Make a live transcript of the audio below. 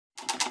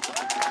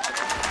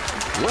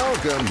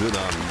Welcome to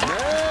the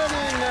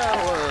Manning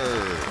Hour,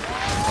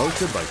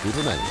 hosted by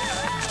Cooper Manning.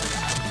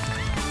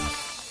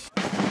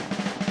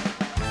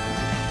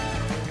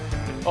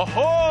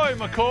 Ahoy,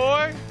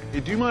 McCoy! Hey,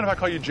 do you mind if I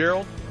call you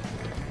Gerald?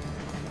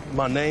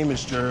 My name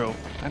is Gerald.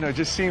 I know, it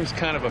just seems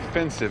kind of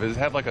offensive. Does it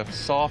have like a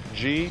soft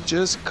G?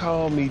 Just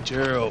call me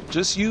Gerald.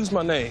 Just use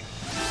my name.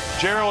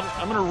 Gerald,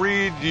 I'm going to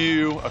read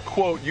you a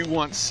quote you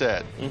once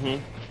said.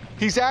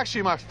 He's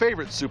actually my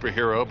favorite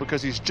superhero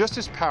because he's just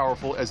as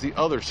powerful as the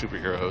other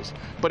superheroes,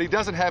 but he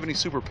doesn't have any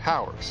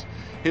superpowers.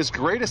 His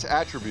greatest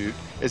attribute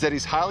is that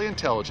he's highly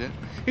intelligent.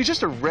 He's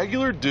just a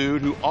regular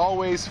dude who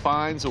always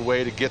finds a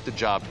way to get the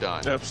job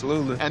done.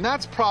 Absolutely. And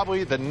that's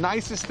probably the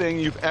nicest thing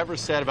you've ever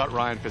said about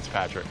Ryan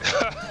Fitzpatrick.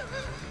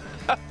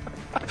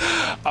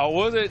 I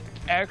wasn't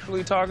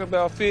actually talking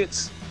about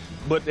Fitz,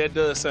 but that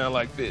does sound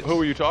like Fitz. Who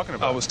were you talking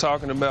about? I was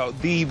talking about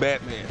the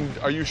Batman.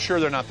 Are you sure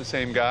they're not the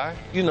same guy?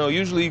 You know,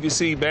 usually you can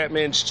see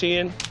Batman's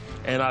chin,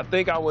 and I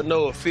think I would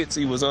know if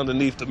Fitzy was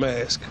underneath the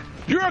mask.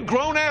 You're a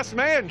grown-ass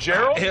man,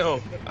 Gerald.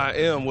 I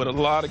am with a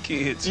lot of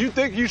kids. You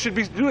think you should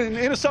be doing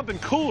into something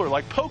cooler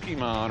like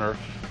Pokemon or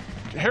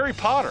Harry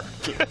Potter.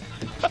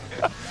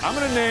 I'm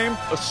going to name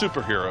a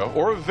superhero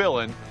or a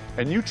villain,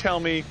 and you tell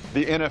me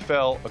the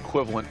NFL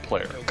equivalent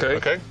player. Okay.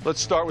 Okay?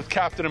 Let's start with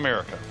Captain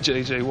America.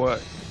 J.J. Watt.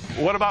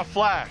 What about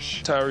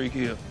Flash? Tyreek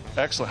Hill.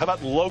 Excellent. How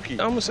about Loki?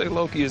 I'm going to say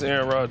Loki is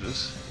Aaron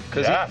Rodgers.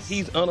 Because Yes.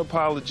 he's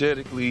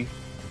unapologetically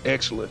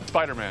excellent.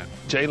 Spider-Man.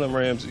 Jalen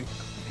Ramsey.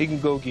 He can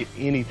go get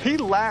anything. He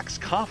lacks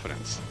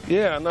confidence.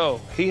 Yeah, I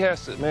know. He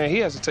has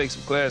to take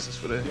some classes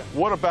for that.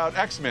 What about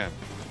X-Men?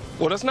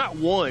 Well, that's not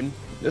one.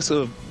 It's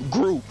a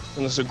group,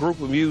 and it's a group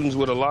of mutants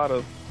with a lot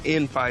of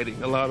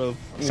infighting, a lot of...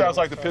 Sounds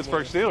like the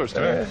Pittsburgh Steelers to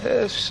me.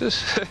 It's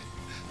just...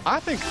 I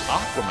think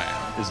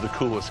Aquaman is the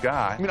coolest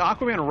guy. I mean,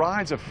 Aquaman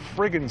rides a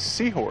friggin'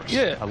 seahorse.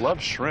 Yeah. I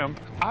love shrimp.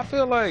 I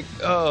feel like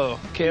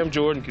Cam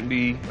Jordan can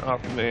be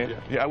Aquaman.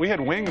 Yeah, we had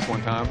wings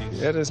one time.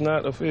 That is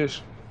not a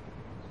fish.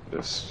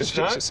 It's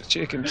not? just a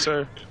chicken,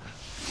 sir.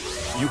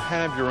 You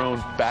have your own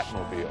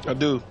Batmobile. I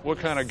do. What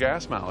kind of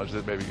gas mileage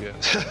did that baby get?